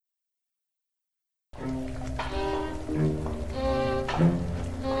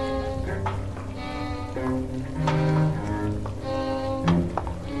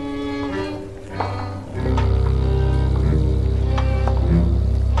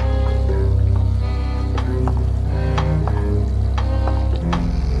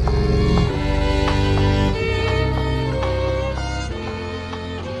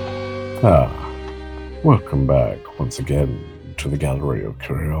Welcome back once again to the Gallery of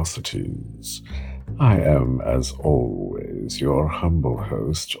Curiosities. I am, as always, your humble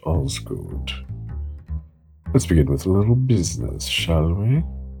host, Osgood. Let's begin with a little business, shall we?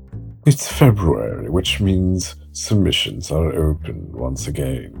 It's February, which means submissions are open once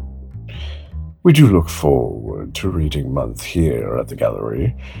again. We do look forward to Reading Month here at the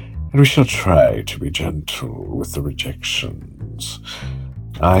Gallery, and we shall try to be gentle with the rejections.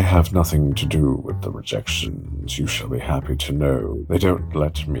 I have nothing to do with the rejections, you shall be happy to know. They don't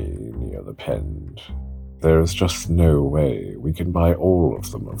let me near the pen. There is just no way we can buy all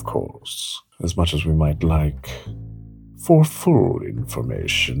of them, of course, as much as we might like. For full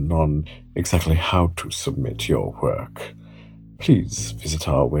information on exactly how to submit your work, please visit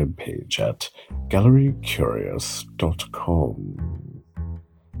our webpage at gallerycurious.com.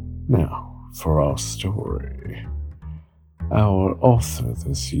 Now, for our story. Our author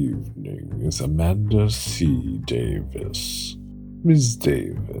this evening is Amanda C. Davis. Ms.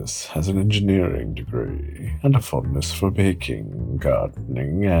 Davis has an engineering degree and a fondness for baking,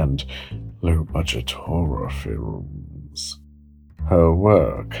 gardening, and low-budget horror films. Her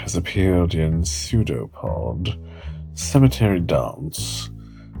work has appeared in Pseudopod, Cemetery Dance,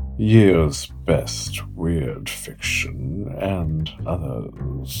 Year's Best Weird Fiction, and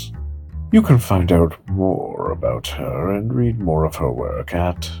others. You can find out more about her and read more of her work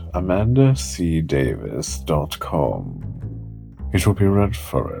at amandacdavis.com. It will be read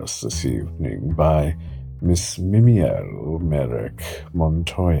for us this evening by Miss Mimiel Merrick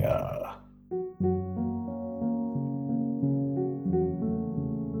Montoya.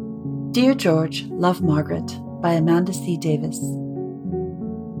 Dear George, Love Margaret by Amanda C. Davis.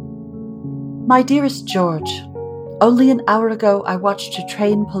 My dearest George, only an hour ago I watched a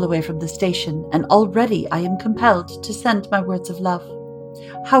train pull away from the station, and already I am compelled to send my words of love.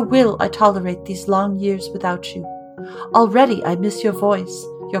 How will I tolerate these long years without you? Already I miss your voice,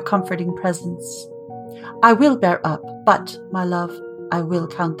 your comforting presence. I will bear up, but, my love, I will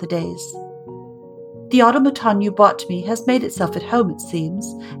count the days. The automaton you bought me has made itself at home, it seems,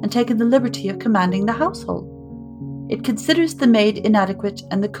 and taken the liberty of commanding the household. It considers the maid inadequate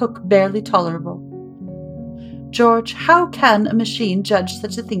and the cook barely tolerable. George, how can a machine judge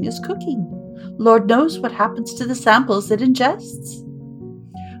such a thing as cooking? Lord knows what happens to the samples it ingests.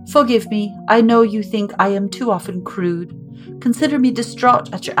 Forgive me, I know you think I am too often crude. Consider me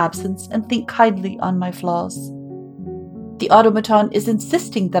distraught at your absence and think kindly on my flaws. The automaton is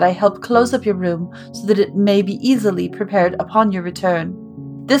insisting that I help close up your room so that it may be easily prepared upon your return.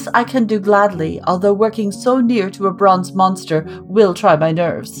 This I can do gladly, although working so near to a bronze monster will try my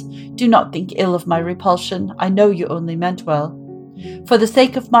nerves. Do not think ill of my repulsion. I know you only meant well. For the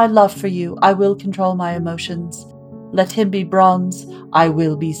sake of my love for you, I will control my emotions. Let him be bronze, I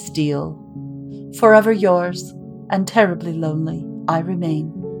will be steel. Forever yours, and terribly lonely, I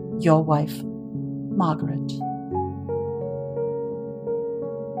remain, your wife, Margaret.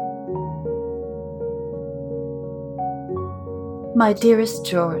 My dearest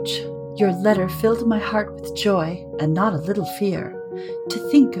George, your letter filled my heart with joy and not a little fear. To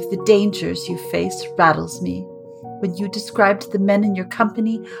think of the dangers you face rattles me. When you described the men in your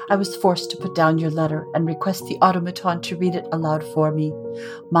company, I was forced to put down your letter and request the automaton to read it aloud for me.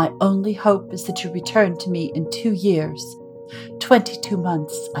 My only hope is that you return to me in 2 years. 22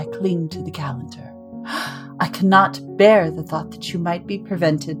 months I cling to the calendar. I cannot bear the thought that you might be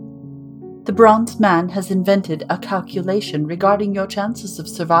prevented. The bronze man has invented a calculation regarding your chances of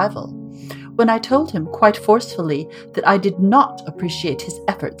survival. When I told him quite forcefully that I did not appreciate his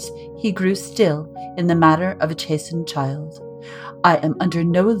efforts, he grew still in the manner of a chastened child. I am under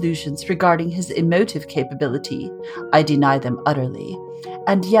no illusions regarding his emotive capability. I deny them utterly,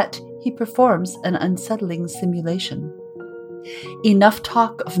 and yet he performs an unsettling simulation. Enough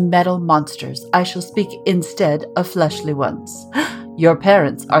talk of metal monsters. I shall speak instead of fleshly ones. Your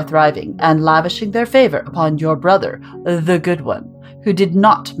parents are thriving and lavishing their favor upon your brother, the good one, who did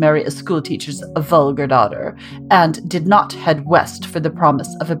not marry a schoolteacher's vulgar daughter and did not head west for the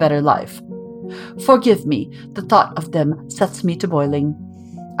promise of a better life. Forgive me, the thought of them sets me to boiling.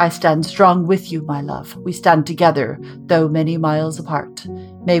 I stand strong with you, my love. We stand together, though many miles apart.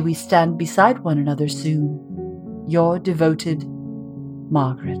 May we stand beside one another soon. Your devoted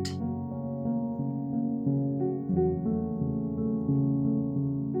Margaret.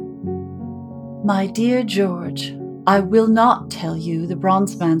 My dear George, I will not tell you the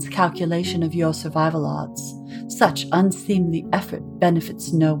bronze man's calculation of your survival odds. Such unseemly effort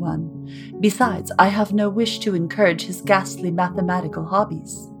benefits no one. Besides, I have no wish to encourage his ghastly mathematical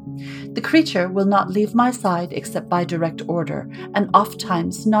hobbies. The creature will not leave my side except by direct order, and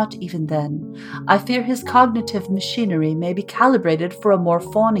oft-times not even then. I fear his cognitive machinery may be calibrated for a more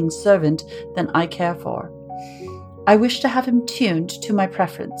fawning servant than I care for. I wish to have him tuned to my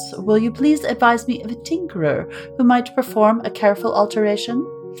preference. Will you please advise me of a tinkerer who might perform a careful alteration?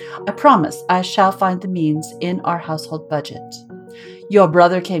 I promise I shall find the means in our household budget. Your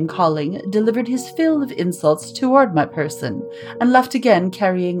brother came calling, delivered his fill of insults toward my person, and left again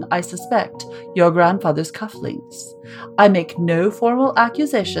carrying, I suspect, your grandfather's cufflinks. I make no formal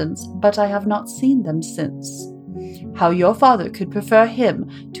accusations, but I have not seen them since. How your father could prefer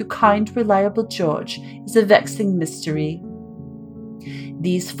him to kind, reliable George is a vexing mystery.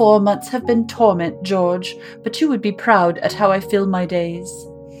 These 4 months have been torment, George, but you would be proud at how I fill my days.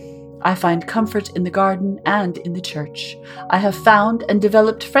 I find comfort in the garden and in the church. I have found and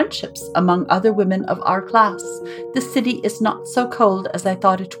developed friendships among other women of our class. The city is not so cold as I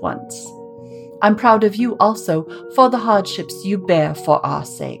thought it once. I'm proud of you also for the hardships you bear for our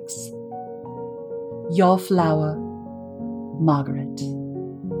sakes. Your flower, Margaret.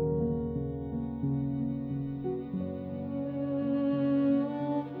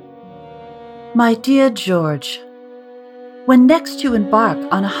 My dear George, when next you embark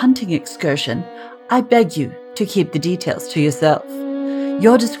on a hunting excursion, I beg you to keep the details to yourself.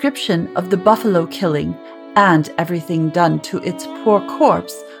 Your description of the buffalo killing and everything done to its poor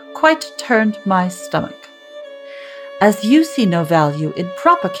corpse quite turned my stomach. As you see no value in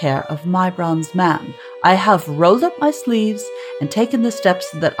proper care of my bronze man, I have rolled up my sleeves and taken the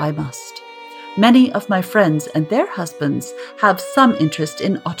steps that I must. Many of my friends and their husbands have some interest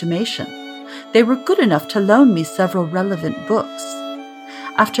in automation. They were good enough to loan me several relevant books.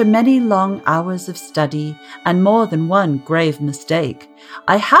 After many long hours of study and more than one grave mistake,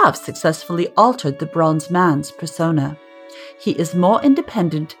 I have successfully altered the bronze man's persona. He is more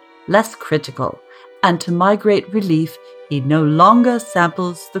independent, less critical, and to my great relief, he no longer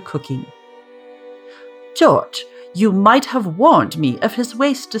samples the cooking. George, you might have warned me of his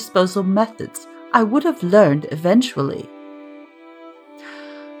waste disposal methods. I would have learned eventually.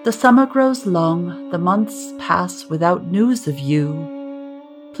 The summer grows long, the months pass without news of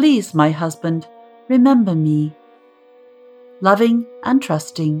you. Please, my husband, remember me. Loving and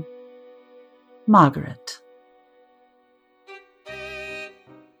trusting, Margaret.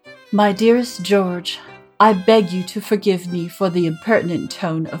 My dearest George, I beg you to forgive me for the impertinent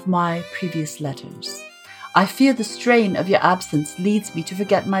tone of my previous letters. I fear the strain of your absence leads me to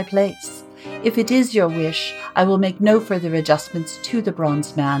forget my place. If it is your wish, I will make no further adjustments to the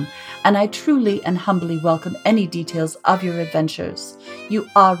bronze man, and I truly and humbly welcome any details of your adventures. You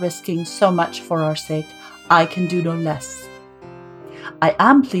are risking so much for our sake, I can do no less. I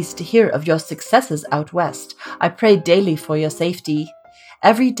am pleased to hear of your successes out west. I pray daily for your safety.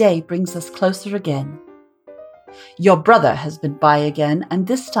 Every day brings us closer again. Your brother has been by again, and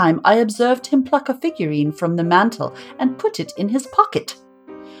this time I observed him pluck a figurine from the mantel and put it in his pocket.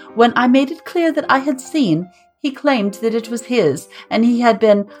 When I made it clear that I had seen, he claimed that it was his, and he had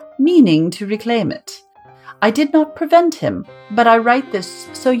been meaning to reclaim it. I did not prevent him, but I write this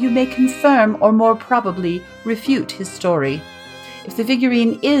so you may confirm or more probably refute his story. If the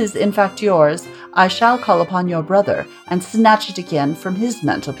figurine is in fact yours, I shall call upon your brother and snatch it again from his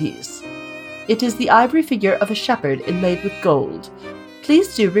mantelpiece. It is the ivory figure of a shepherd inlaid with gold.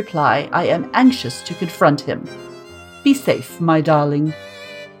 Please do reply. I am anxious to confront him. Be safe, my darling.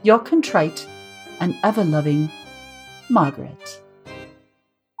 Your contrite and ever-loving Margaret.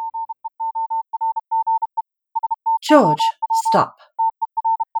 George, stop.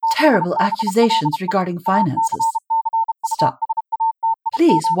 Terrible accusations regarding finances. Stop.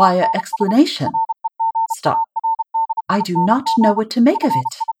 Please wire explanation. Stop. I do not know what to make of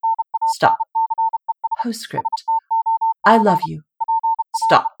it. Stop. Postscript. I love you.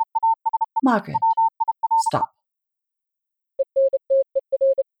 Stop. Margaret. Stop.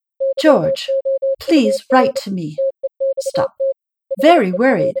 George, please write to me. Stop. Very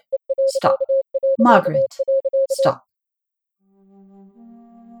worried. Stop. Margaret. Stop.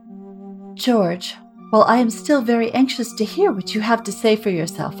 George, while I am still very anxious to hear what you have to say for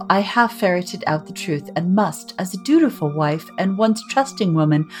yourself, I have ferreted out the truth and must, as a dutiful wife and once trusting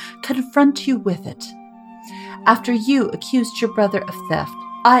woman, confront you with it. After you accused your brother of theft,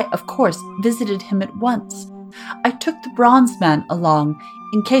 I, of course, visited him at once. I took the bronze man along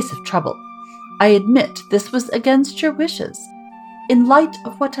in case of trouble. I admit this was against your wishes. In light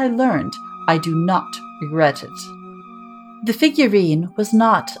of what I learned, I do not regret it. The figurine was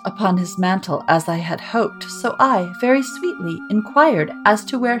not upon his mantle as I had hoped, so I, very sweetly, inquired as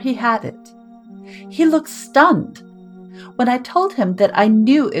to where he had it. He looked stunned. When I told him that I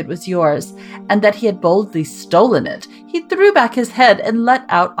knew it was yours, and that he had boldly stolen it, he threw back his head and let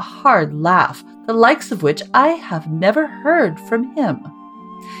out a hard laugh, the likes of which I have never heard from him.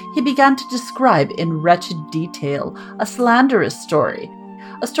 He began to describe in wretched detail a slanderous story,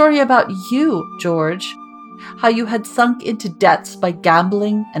 a story about you, George, how you had sunk into debts by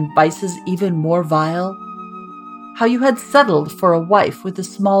gambling and vices even more vile, how you had settled for a wife with a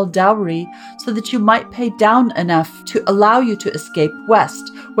small dowry so that you might pay down enough to allow you to escape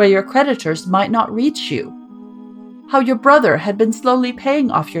west, where your creditors might not reach you, how your brother had been slowly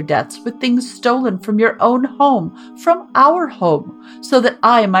paying off your debts with things stolen from your own home, from our home, so that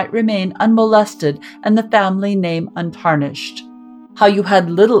I might remain unmolested and the family name untarnished, how you had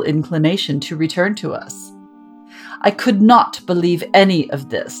little inclination to return to us. I could not believe any of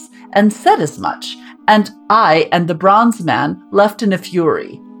this, and said as much, and I and the bronze man left in a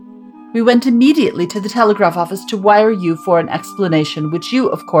fury. We went immediately to the telegraph office to wire you for an explanation, which you,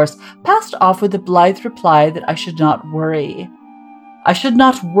 of course, passed off with a blithe reply that I should not worry. I should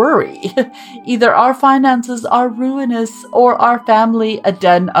not worry. Either our finances are ruinous, or our family a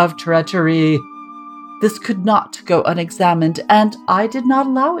den of treachery. This could not go unexamined, and I did not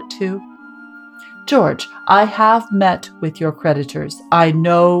allow it to. George, I have met with your creditors. I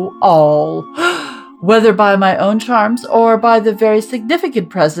know all, whether by my own charms or by the very significant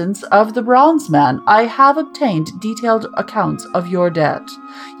presence of the bronze man. I have obtained detailed accounts of your debt.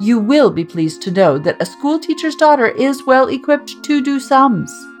 You will be pleased to know that a schoolteacher's daughter is well equipped to do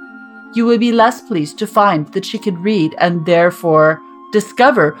sums. You will be less pleased to find that she can read and therefore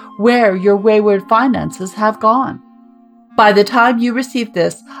discover where your wayward finances have gone. By the time you receive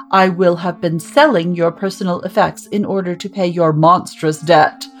this, I will have been selling your personal effects in order to pay your monstrous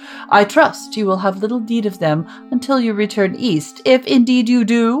debt. I trust you will have little need of them until you return east, if indeed you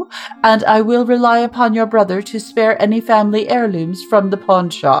do, and I will rely upon your brother to spare any family heirlooms from the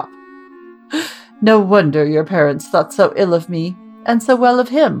pawnshop. No wonder your parents thought so ill of me, and so well of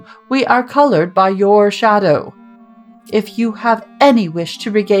him. We are colored by your shadow. If you have any wish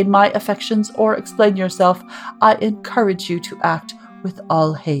to regain my affections or explain yourself, I encourage you to act with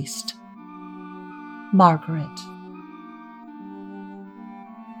all haste. Margaret.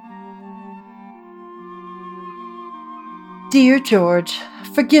 Dear George,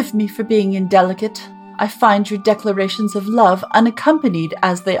 forgive me for being indelicate. I find your declarations of love, unaccompanied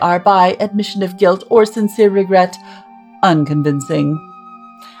as they are by admission of guilt or sincere regret, unconvincing.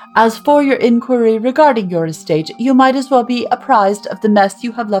 As for your inquiry regarding your estate, you might as well be apprised of the mess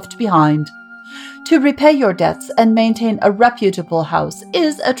you have left behind. To repay your debts and maintain a reputable house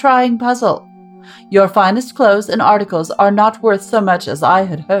is a trying puzzle. Your finest clothes and articles are not worth so much as I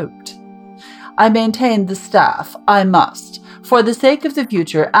had hoped. I maintain the staff, I must, for the sake of the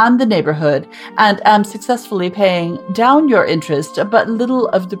future and the neighborhood, and am successfully paying down your interest but little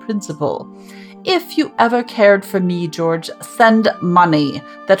of the principal. If you ever cared for me, George, send money,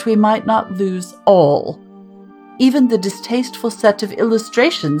 that we might not lose all. Even the distasteful set of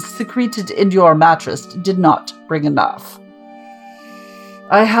illustrations secreted in your mattress did not bring enough.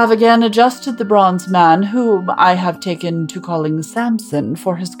 I have again adjusted the bronze man, whom I have taken to calling Samson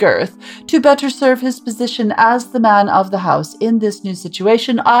for his girth, to better serve his position as the man of the house. In this new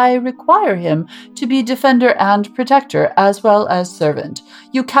situation, I require him to be defender and protector, as well as servant.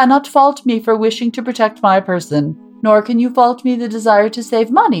 You cannot fault me for wishing to protect my person, nor can you fault me the desire to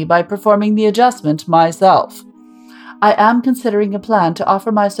save money by performing the adjustment myself. I am considering a plan to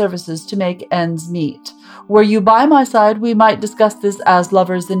offer my services to make ends meet. Were you by my side, we might discuss this as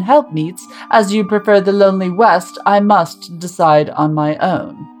lovers in helpmeets. As you prefer the lonely West, I must decide on my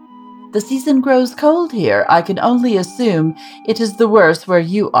own. The season grows cold here. I can only assume it is the worse where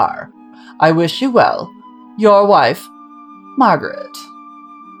you are. I wish you well. Your wife, Margaret.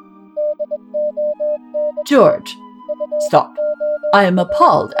 George. Stop. I am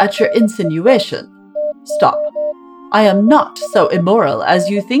appalled at your insinuation. Stop. I am not so immoral as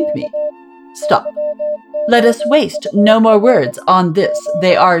you think me. Stop. Let us waste no more words on this.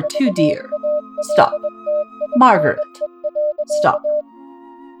 They are too dear. Stop. Margaret. Stop.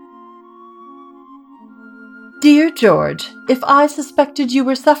 Dear George, if I suspected you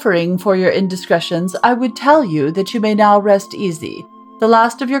were suffering for your indiscretions, I would tell you that you may now rest easy. The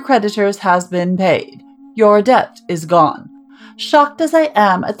last of your creditors has been paid. Your debt is gone. Shocked as I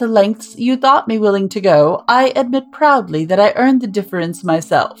am at the lengths you thought me willing to go, I admit proudly that I earned the difference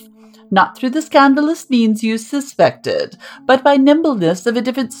myself. not through the scandalous means you suspected, but by nimbleness of a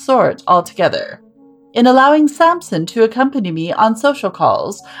different sort altogether. In allowing Samson to accompany me on social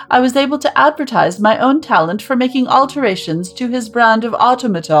calls, I was able to advertise my own talent for making alterations to his brand of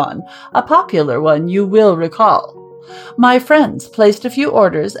automaton, a popular one you will recall. My friends placed a few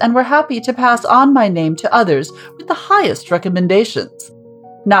orders and were happy to pass on my name to others with the highest recommendations.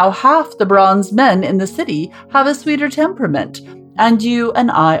 Now half the bronze men in the city have a sweeter temperament, and you and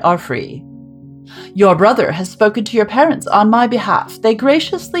I are free. Your brother has spoken to your parents on my behalf. They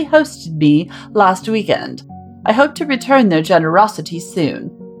graciously hosted me last weekend. I hope to return their generosity soon.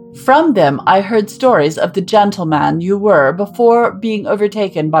 From them, I heard stories of the gentleman you were before being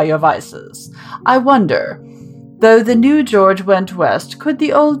overtaken by your vices. I wonder, though the new George went west, could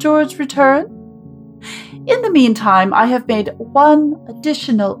the old George return? In the meantime, I have made one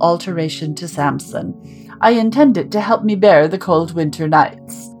additional alteration to Samson. I intend it to help me bear the cold winter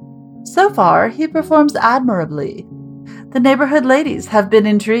nights. So far, he performs admirably. The neighborhood ladies have been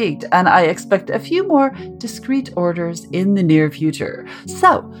intrigued, and I expect a few more discreet orders in the near future.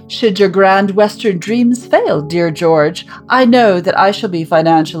 So, should your grand western dreams fail, dear George, I know that I shall be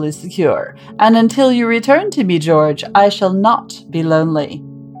financially secure, and until you return to me, George, I shall not be lonely.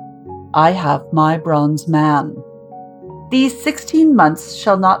 I have my bronze man. These 16 months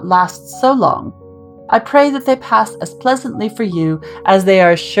shall not last so long. I pray that they pass as pleasantly for you as they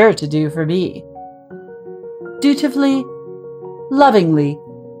are sure to do for me. Dutifully, lovingly,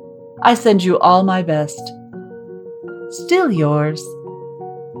 I send you all my best. Still yours,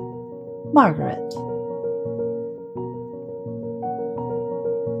 Margaret.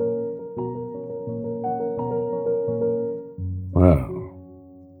 Well,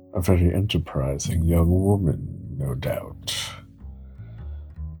 a very enterprising young woman, no doubt.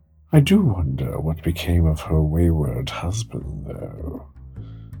 I do wonder what became of her wayward husband, though.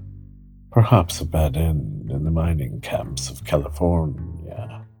 Perhaps a bad end in the mining camps of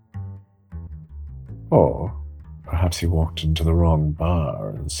California. Or perhaps he walked into the wrong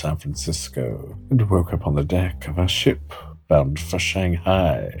bar in San Francisco and woke up on the deck of a ship bound for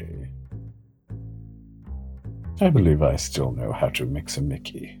Shanghai. I believe I still know how to mix a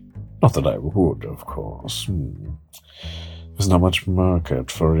Mickey. Not that I would, of course. There's not much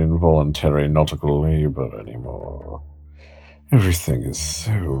market for involuntary nautical labor anymore. Everything is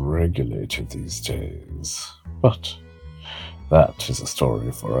so regulated these days. But that is a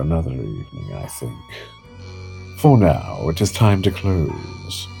story for another evening, I think. For now, it is time to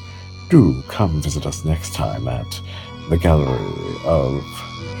close. Do come visit us next time at the Gallery of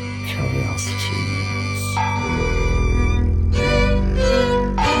Curiosities.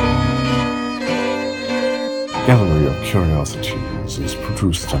 Gallery of Curiosities is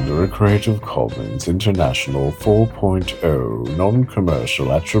produced under a Creative Commons International 4.0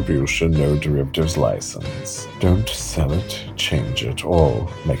 non-commercial attribution no derivatives license. Don't sell it, change it, or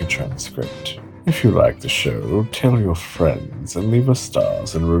make a transcript. If you like the show, tell your friends and leave us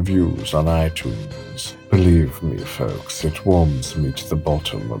stars and reviews on iTunes. Believe me, folks, it warms me to the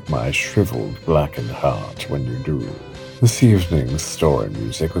bottom of my shriveled, blackened heart when you do. This evening's story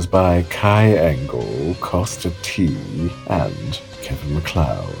music was by Kai Engel, Costa T, and Kevin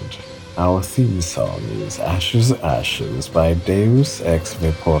MacLeod. Our theme song is Ashes Ashes by Deus Ex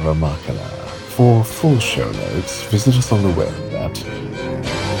Vapora Machina. For full show notes, visit us on the web at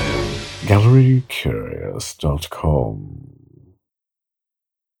gallerycurious.com.